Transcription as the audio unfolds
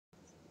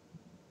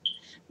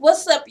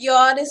What's up,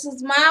 y'all? This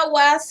is My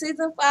Wise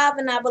Season 5,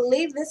 and I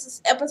believe this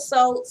is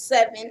Episode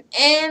 7.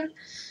 And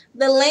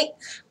the link,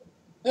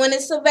 when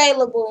it's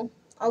available,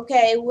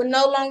 okay, will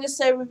no longer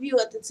say review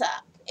at the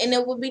top. And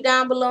it will be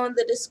down below in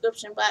the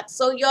description box.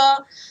 So,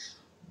 y'all,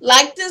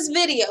 like this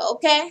video,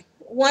 okay?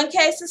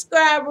 1K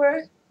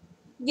subscriber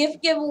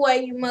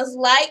giveaway. You must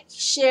like,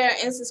 share,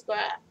 and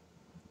subscribe.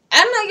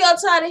 I know y'all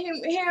tired of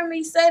hearing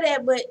me say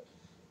that, but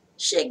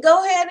shit,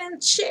 go ahead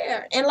and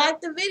share and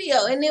like the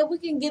video, and then we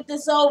can get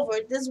this over,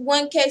 this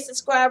 1K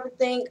subscriber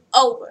thing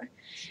over.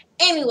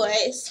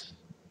 Anyways,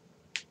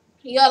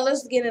 y'all,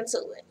 let's get into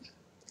it.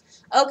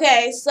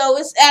 Okay, so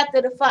it's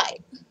after the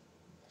fight.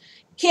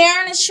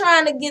 Karen is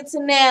trying to get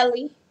to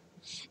Nally.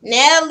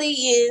 Nally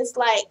is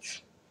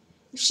like,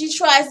 if she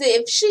tries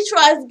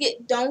to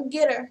get, don't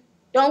get her,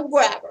 don't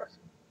grab her.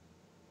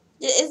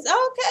 It's okay,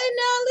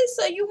 Nally.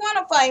 So you want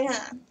to fight,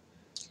 huh?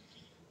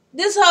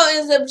 This hoe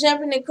ends up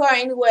jumping the car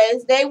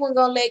anyways. They weren't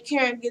gonna let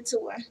Karen get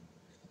to her.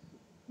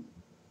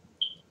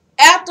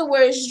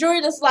 Afterwards,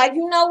 Drita's like,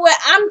 you know what?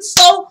 I'm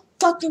so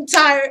fucking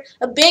tired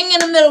of being in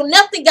the middle.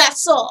 Nothing got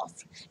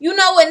solved. You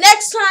know what?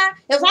 Next time,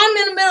 if I'm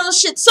in the middle of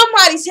shit,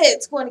 somebody's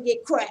head's going to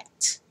get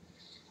cracked.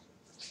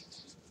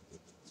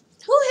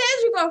 Who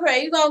head you going to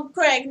crack? You going to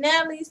crack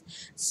Natalie's?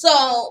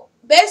 So,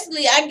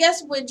 basically, I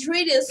guess what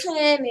Drita is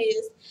saying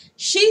is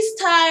she's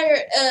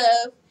tired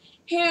of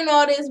hearing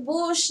all this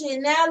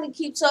bullshit. Natalie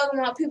keeps talking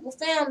about people's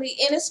family,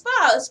 and it's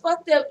foul. It's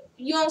fucked up.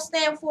 You don't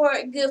stand for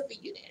it. Good for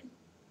you then.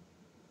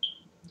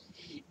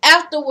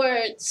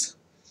 Afterwards,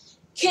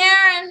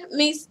 Karen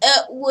meets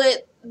up with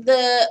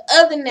the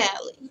other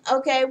Natalie.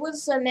 Okay,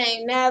 what's her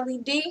name? Natalie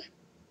D.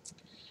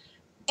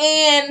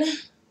 And,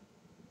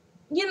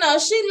 you know,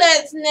 she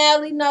lets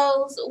Natalie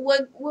knows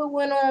what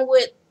went on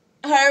with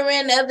her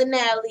and the other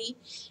Natalie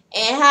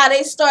and how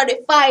they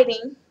started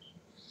fighting.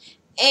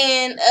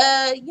 And,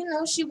 you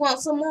know, she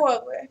wants some more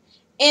of her.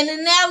 And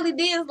then Natalie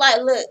D is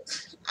like, look,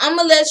 I'm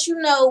going to let you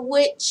know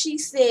what she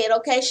said,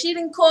 okay? She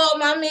didn't call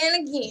my man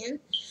again.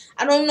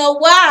 I don't know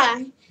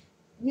why.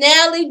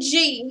 Natalie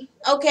G,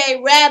 okay,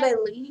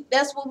 Radley.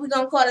 That's what we're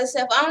gonna call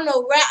herself. I don't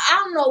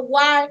know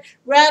why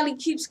Radley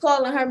keeps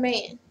calling her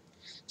man.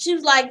 She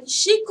was like,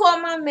 she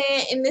called my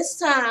man, and this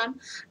time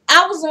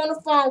I was on the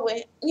phone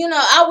with, you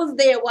know, I was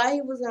there while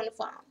he was on the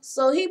phone.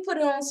 So he put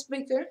it on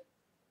speaker,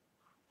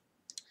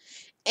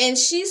 and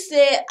she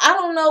said, I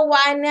don't know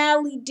why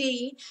Natalie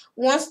D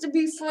wants to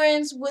be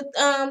friends with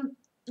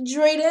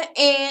Drita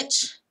and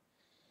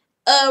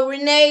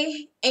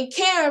Renee and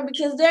Karen,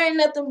 because there ain't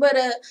nothing but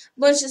a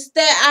bunch of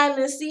Staten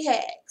Island sea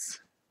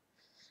hags.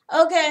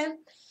 Okay.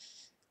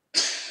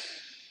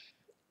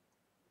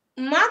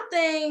 My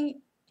thing,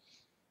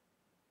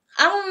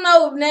 I don't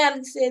know if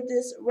Natalie said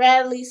this,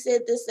 Radley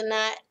said this or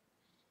not,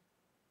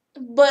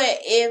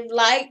 but if,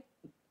 like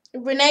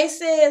Renee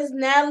says,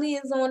 Natalie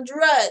is on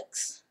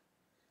drugs,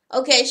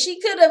 okay, she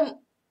could have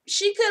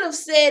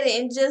said it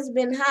and just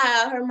been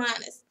high out her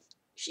mind.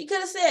 She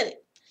could have said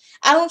it.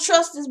 I don't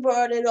trust this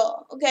broad at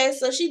all. Okay,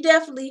 so she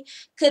definitely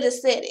could have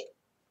said it.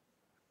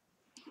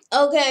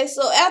 Okay,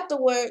 so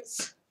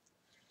afterwards,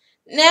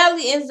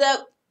 Natalie ends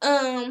up,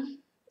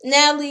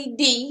 Natalie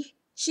D,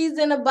 she's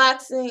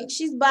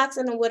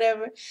boxing or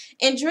whatever,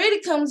 and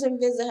Drita comes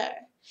and visit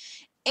her.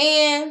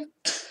 And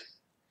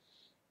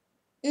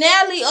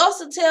Natalie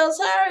also tells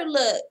her,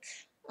 look,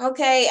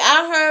 okay,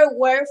 I heard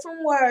word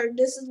from word.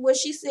 This is what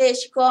she said.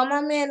 She called my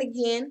man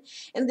again,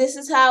 and this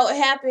is how it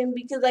happened,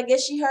 because I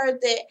guess she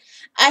heard that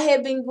I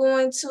had been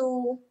going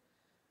to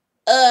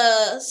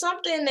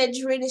something that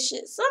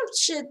some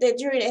shit that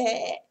Drita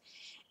had.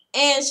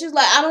 And she's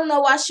like, I don't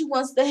know why she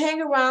wants to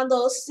hang around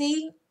those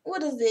Staten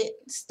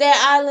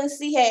Island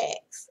sea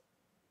hags.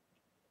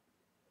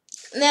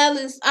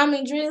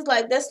 Drita's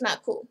like, that's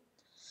not cool.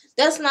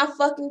 That's not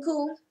fucking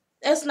cool.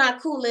 That's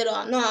not cool at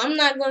all. No, I'm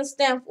not going to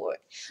stand for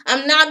it.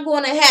 I'm not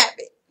going to have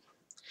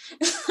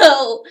it.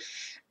 So,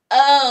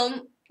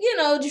 you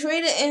know,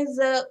 Drita ends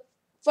up,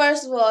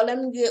 first of all, let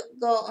me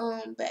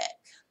go back.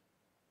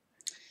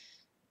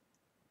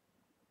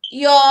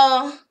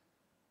 Y'all,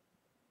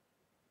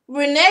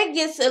 Renee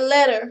gets a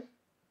letter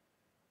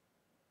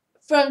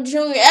from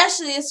Junior.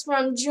 Actually, it's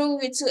from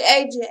Junior to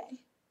AJ.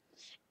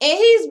 And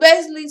he's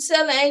basically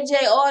telling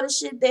AJ all the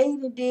shit that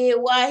he did,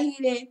 why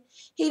he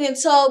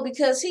didn't told,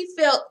 because he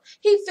felt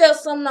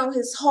something on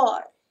his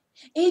heart.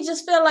 And he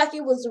just felt like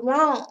it was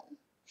wrong.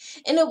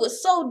 And it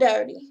was so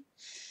dirty.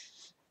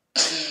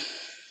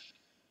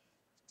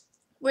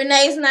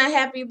 Renee's not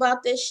happy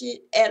about that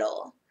shit at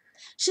all.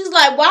 She's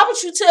like, why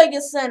would you tell your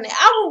son that?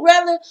 I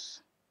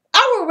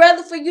would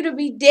rather for you to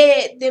be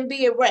dead than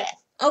be a rat.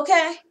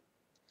 Okay?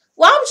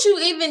 Why would you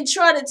even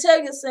try to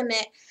tell your son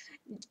that?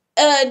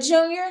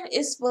 Junior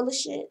is full of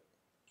shit.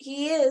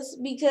 He is,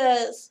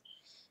 because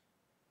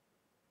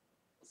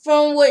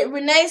from what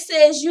Renee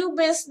says, you've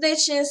been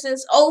snitching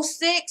since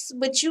 2006,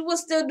 but you were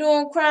still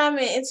doing crime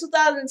in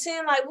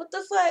 2010. Like, what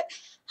the fuck?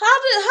 How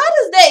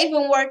does that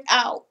even work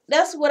out?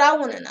 That's what I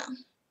want to know.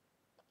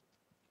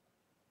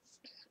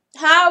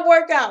 How it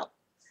work out?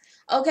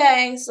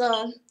 Okay,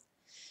 so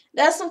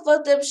That's some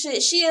fucked up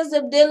shit. She ends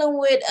up dealing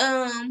with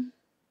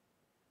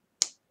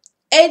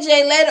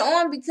AJ later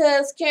on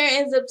because Karen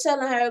ends up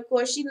telling her, of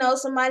course, she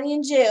knows somebody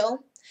in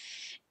jail.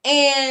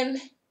 And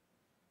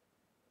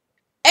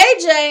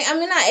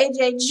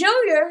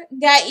Junior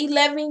got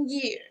 11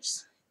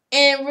 years.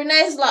 And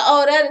Renee's like,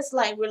 oh, that is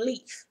like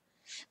relief.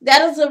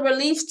 That is a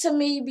relief to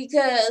me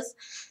because,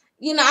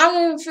 you know, I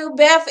don't even feel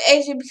bad for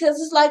AJ because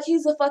it's like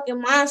he's a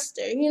fucking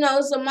monster. You know,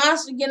 it's a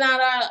monster getting out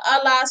of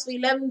our lives for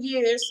 11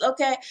 years.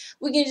 Okay,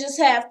 we can just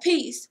have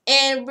peace.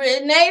 And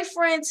Renee's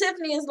friend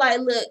Tiffany is like,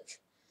 look,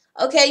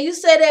 okay, you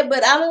say that,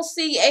 but I don't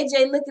see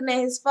AJ looking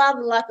at his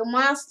father like a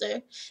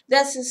monster.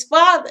 That's his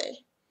father.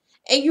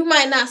 And you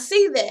might not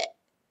see that.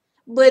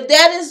 But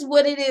that is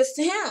what it is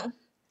to him.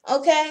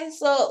 Okay?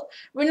 So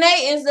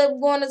Renee ends up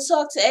going to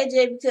talk to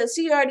AJ because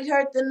he already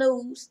heard the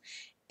news.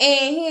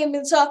 And he ain't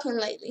been talking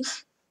lately.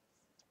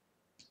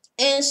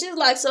 And she's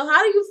like, so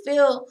how do you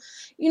feel?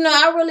 You know,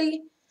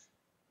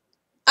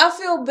 I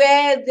feel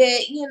bad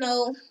that, you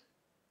know,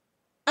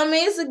 I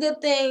mean, it's a good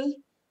thing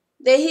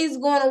that he's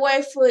going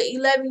away for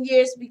 11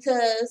 years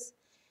because,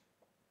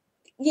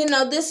 you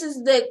know, this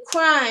is the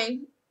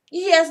crime.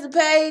 He has to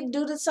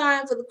do the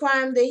time for the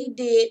crime that he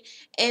did.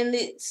 And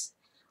it's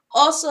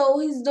also,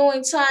 he's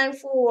doing time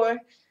for,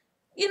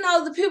 you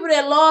know, the people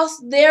that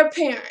lost their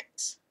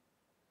parents.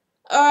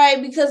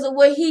 Alright, because of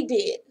what he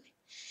did.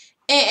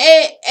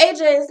 And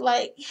AJ is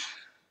like,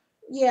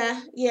 yeah,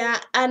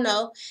 I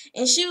know.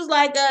 And she was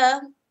like,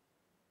 I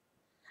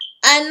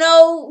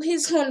know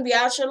he's going to be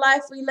out your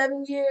life for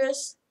 11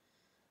 years.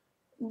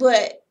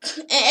 But,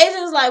 and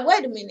AJ was like,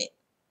 wait a minute.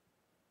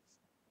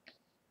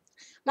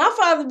 My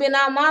father been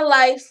out my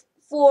life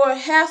for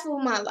half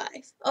of my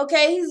life.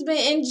 Okay, he's been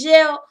in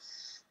jail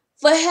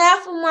for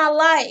half of my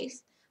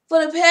life.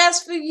 For the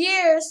past few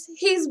years,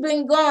 he's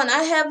been gone.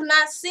 I have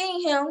not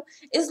seen him.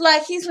 It's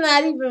like he's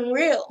not even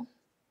real.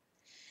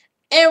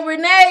 And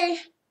Renee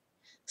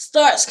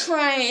starts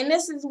crying. And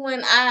this is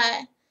when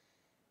I'm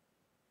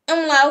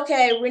like,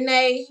 okay,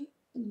 Renee,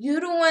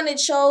 you the one that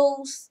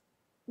chose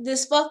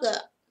this fuck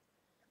up.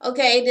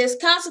 Okay, there's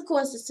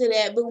consequences to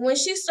that. But when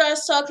she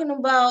starts talking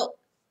about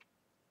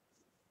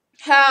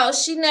how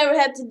she never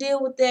had to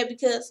deal with that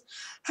because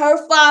her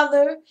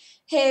father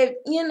had,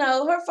 you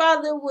know, her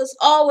father was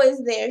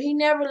always there. He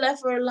never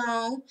left her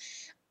alone.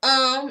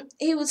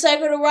 He would take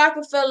her to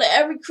Rockefeller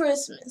every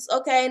Christmas,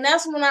 okay? And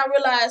that's when I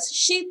realized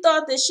she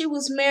thought that she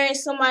was marrying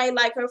somebody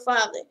like her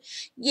father.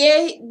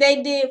 Yeah,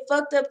 they did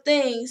fucked up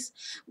things,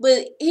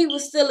 but he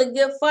was still a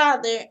good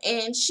father,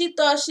 and she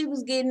thought she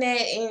was getting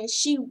that, and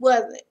she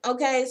wasn't,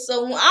 okay?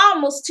 So I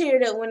almost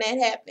teared up when that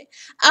happened.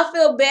 I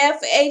feel bad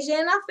for AJ,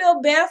 and I feel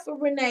bad for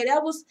Renee.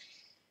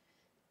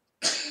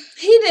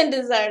 He didn't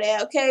deserve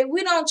that, okay?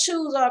 We don't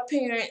choose our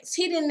parents.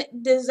 He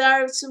didn't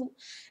deserve to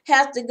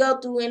have to go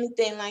through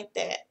anything like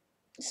that.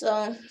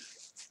 So,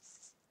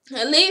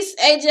 at least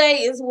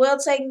AJ is well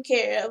taken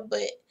care of,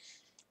 but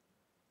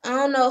I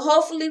don't know.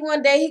 Hopefully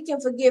one day he can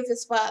forgive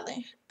his father.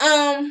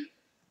 As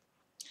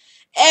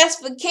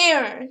for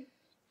Karen,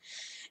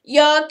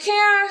 y'all,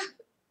 Karen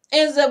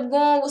ends up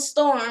going with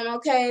Storm,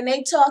 okay? And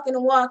they talking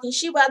and walking.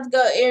 She about to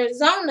go to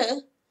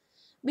Arizona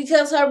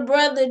because her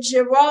brother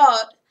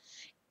Gerard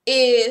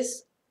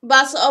is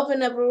about to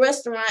open up a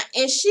restaurant,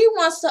 and she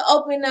wants to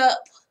open up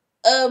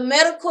a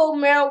medical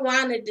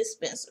marijuana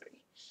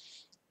dispensary.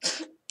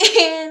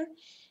 And,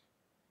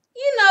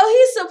 you know,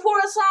 he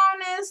supports her on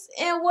this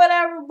and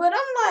whatever, but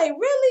I'm like,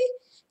 really?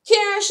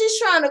 Karen, she's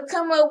trying to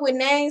come up with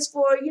names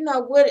for it. You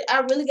know, what I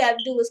really got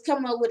to do is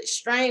come up with a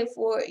strain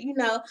for it. You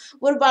know,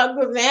 what about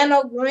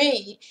Gravano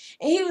Green?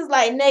 And he was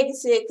like,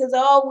 negative, because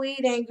all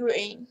weed ain't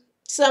green.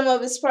 Some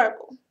of it's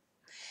purple.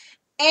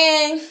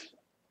 And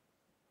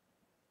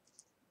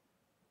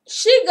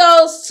she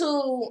goes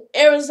to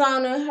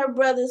Arizona, her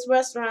brother's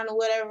restaurant or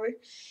whatever.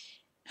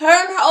 Her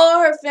and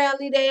all her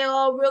family, they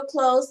all real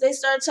close. They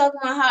start talking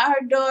about how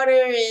her daughter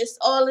is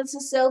all into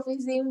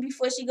selfies even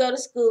before she go to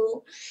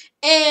school.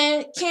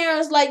 And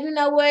Karen's like, you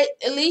know what?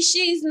 At least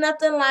she's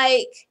nothing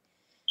like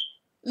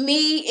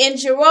me and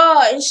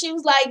Gerard. And she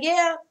was like,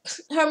 yeah.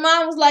 Her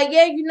mom was like,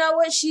 yeah, you know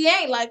what? She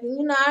ain't like him.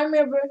 You know, I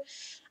remember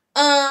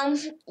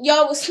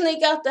y'all would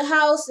sneak out the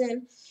house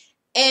and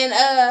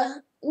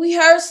we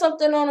heard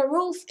something on the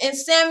roof, and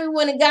Sammy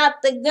went and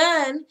got the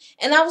gun,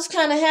 and I was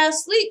kind of half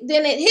asleep.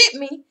 Then it hit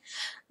me.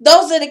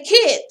 Those are the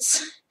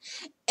kids.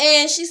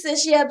 And she said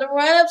she had to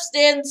run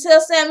upstairs and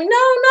tell Sammy, no,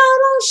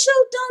 don't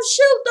shoot.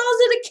 Those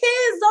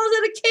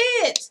are the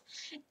kids.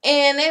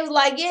 And they was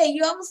like, yeah,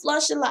 you almost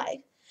lost your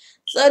life.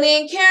 So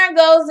then Karen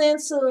goes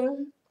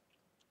into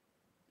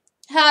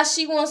how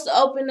she wants to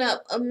open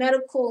up a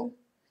medical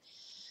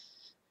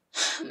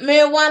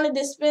marijuana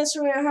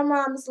dispensary, and her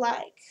mom is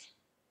like,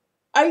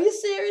 are you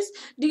serious?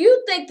 Do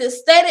you think the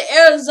state of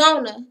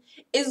Arizona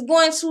is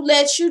going to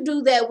let you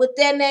do that with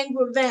that name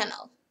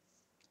Gravano?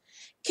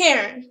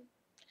 Karen,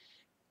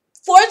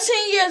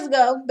 14 years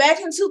ago, back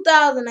in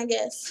 2000, I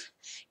guess,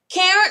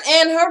 Karen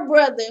and her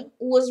brother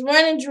was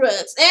running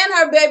drugs, and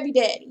her baby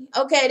daddy.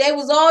 Okay, they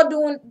was all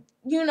doing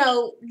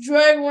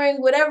drug ring,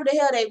 whatever the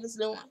hell they was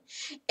doing.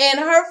 And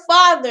her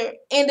father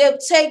ended up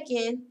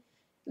taking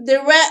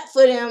the rap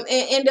for them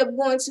and ended up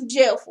going to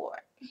jail for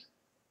it.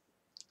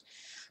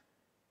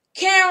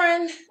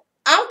 Karen,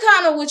 I'm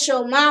kind of with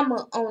your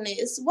mama on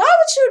this. Why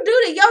would you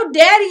do that? Your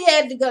daddy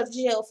had to go to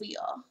jail for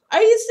y'all.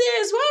 Are you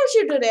serious? Why would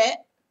you do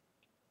that?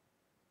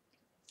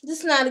 This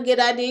is not a good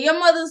idea. Your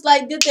mother's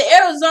like, did the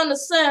Arizona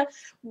sun,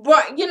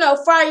 fry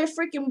your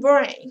freaking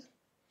brain?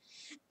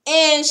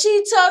 And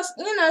she talks,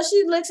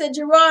 she looks at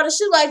Gerard and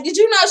she's like, did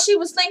you know she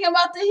was thinking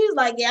about this? He's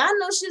like, yeah, I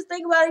know she was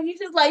thinking about it.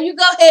 She's like, you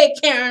go ahead,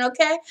 Karen,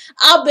 okay?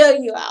 I'll bail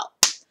you out.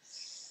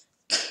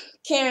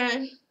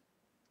 Karen,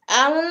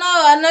 I don't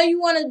know. I know you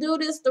want to do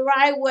this the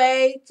right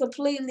way,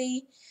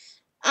 completely.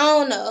 I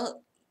don't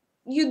know.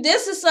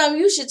 This is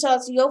something you should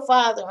talk to your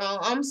father on.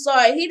 I'm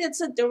sorry. He done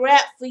took the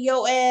rap for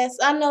your ass.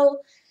 I know.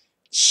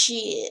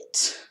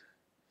 Shit.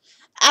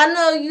 I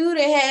know you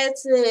done had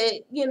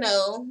to,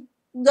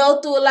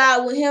 go through a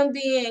lot with him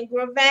being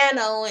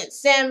Gravano and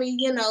Sammy,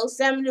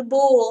 Sammy the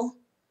Bull.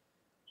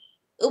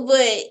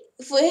 But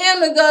for him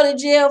to go to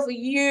jail for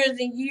years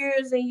and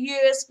years and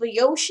years for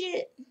your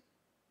shit,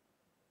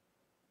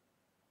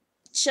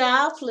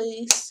 child,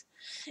 please.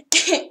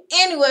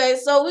 Anyway,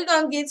 so we're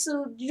going to get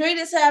to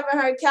Drita's having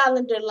her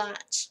calendar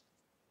launch.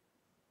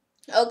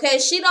 Okay,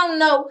 she don't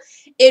know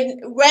if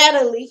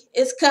Radley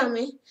is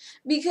coming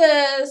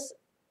because,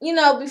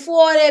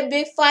 before that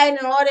big fight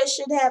and all that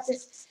shit happened,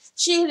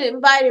 she had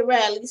invited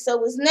Radley. So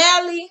it was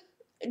Natalie,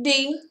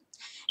 D,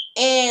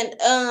 and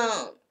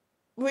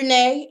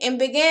Renee, and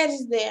Big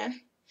Angie's there.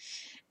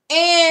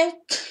 And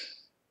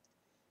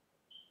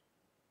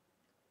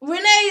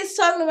Renee is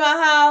talking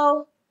about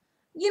how,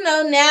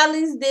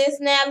 Natalie's this,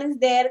 Natalie's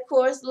that, of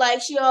course,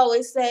 like she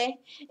always say.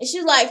 And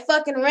she's like,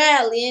 fucking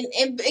Radley.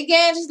 And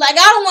again, she's like, I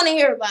don't want to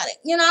hear about it.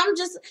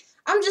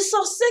 I'm just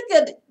so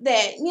sick of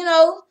that.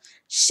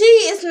 She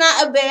is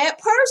not a bad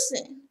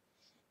person.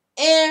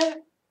 And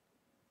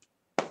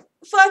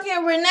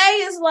fucking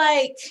Renee is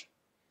like,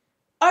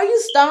 are you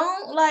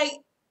stoned? Like,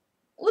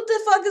 what the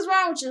fuck is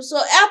wrong with you? So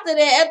after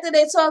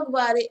they talk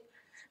about it,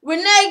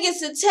 Renee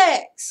gets a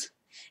text.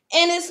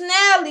 And it's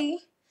Natalie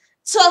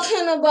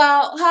talking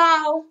about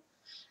how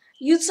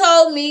you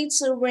told me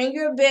to ring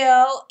your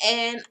bell,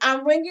 and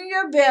I'm ringing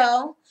your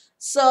bell.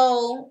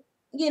 So,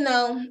 I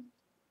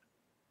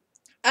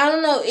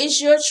don't know.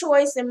 It's your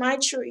choice and my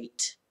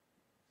treat.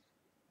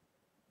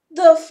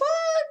 The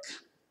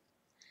fuck?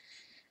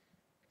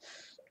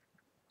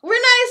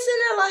 Renee's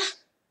sitting there like,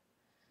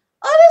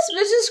 oh, this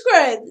bitch is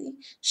crazy.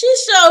 She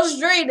shows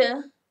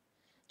Drita.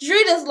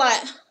 Drita's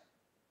like,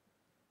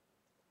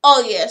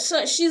 oh yeah,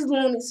 so she's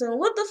Looney Tunes.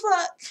 What the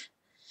fuck?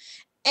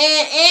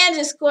 And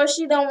of course,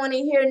 she don't want to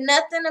hear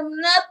nothing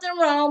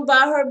wrong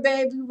about her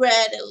baby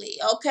Radley.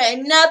 Okay,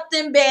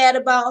 nothing bad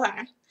about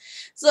her.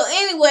 So,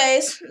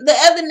 anyways, the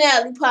other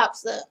Natalie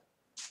pops up.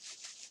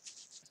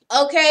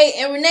 Okay,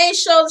 and Renee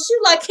shows, she's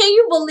like, can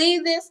you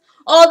believe this?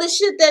 All the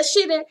shit that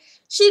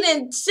she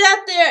didn't sat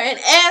there and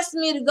asked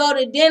me to go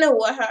to dinner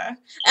with her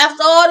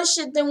after all the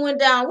shit that went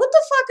down. What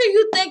the fuck are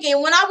you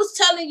thinking? When I was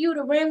telling you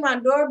to ring my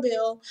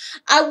doorbell,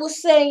 I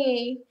was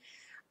saying,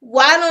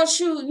 why don't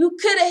you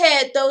could have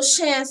had those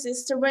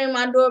chances to ring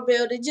my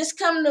doorbell, to just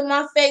come to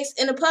my face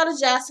and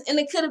apologize, and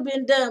it could have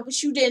been done,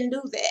 but you didn't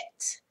do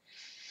that.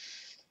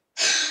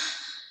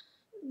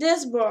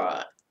 This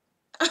broad.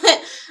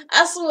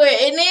 I swear.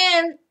 And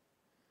then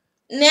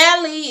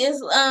Natalie is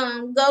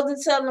goes to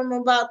tell them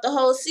about the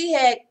whole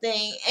C-Hack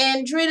thing,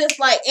 and Drita's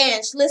like,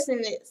 Ange, listen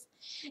to this.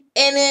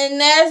 And then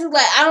Natalie's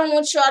like, I don't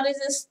want y'all to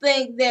just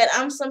think that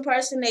I'm some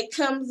person that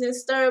comes and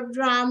stir up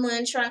drama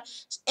and try.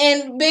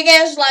 And Big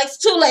Ange like, it's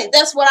too late.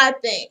 That's what I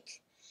think.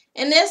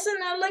 And they're sitting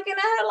there looking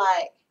at her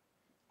like,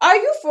 are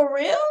you for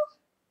real?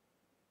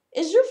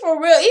 Is you for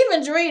real?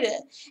 Even Drita.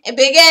 And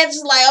Big Ange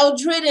is like, oh,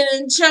 Drita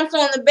done jumped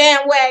on the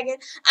bandwagon.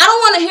 I don't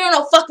want to hear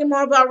no fucking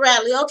more about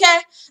Radley, okay?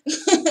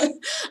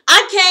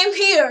 I came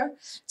here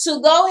to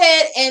go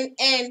ahead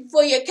and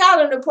for your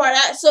calendar part,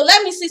 so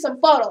let me see some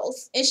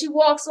photos. And she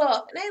walks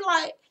off. And they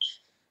like,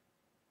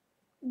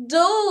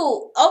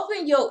 dude,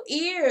 open your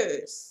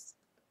ears.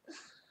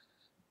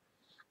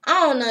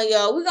 I don't know,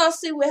 y'all. We're going to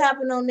see what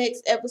happened on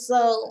next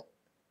episode.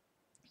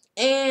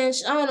 And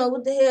I don't know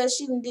what the hell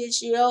she done did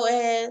to your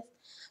ass.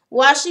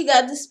 Why she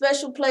got this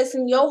special place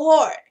in your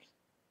heart.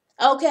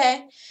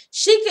 Okay?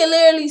 She can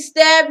literally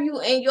stab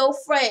you in your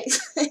face.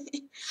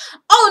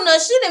 Oh, no,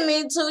 she didn't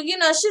mean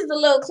to. She's a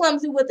little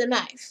clumsy with a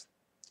knife.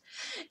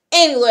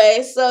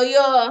 Anyway, so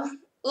y'all,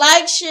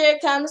 like, share,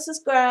 comment,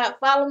 subscribe.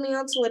 Follow me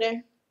on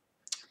Twitter.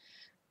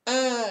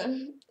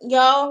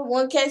 Y'all,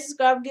 1K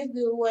subscribe gift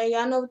giveaway.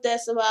 Y'all know what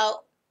that's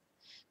about.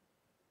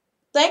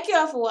 Thank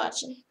y'all for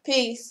watching.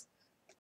 Peace.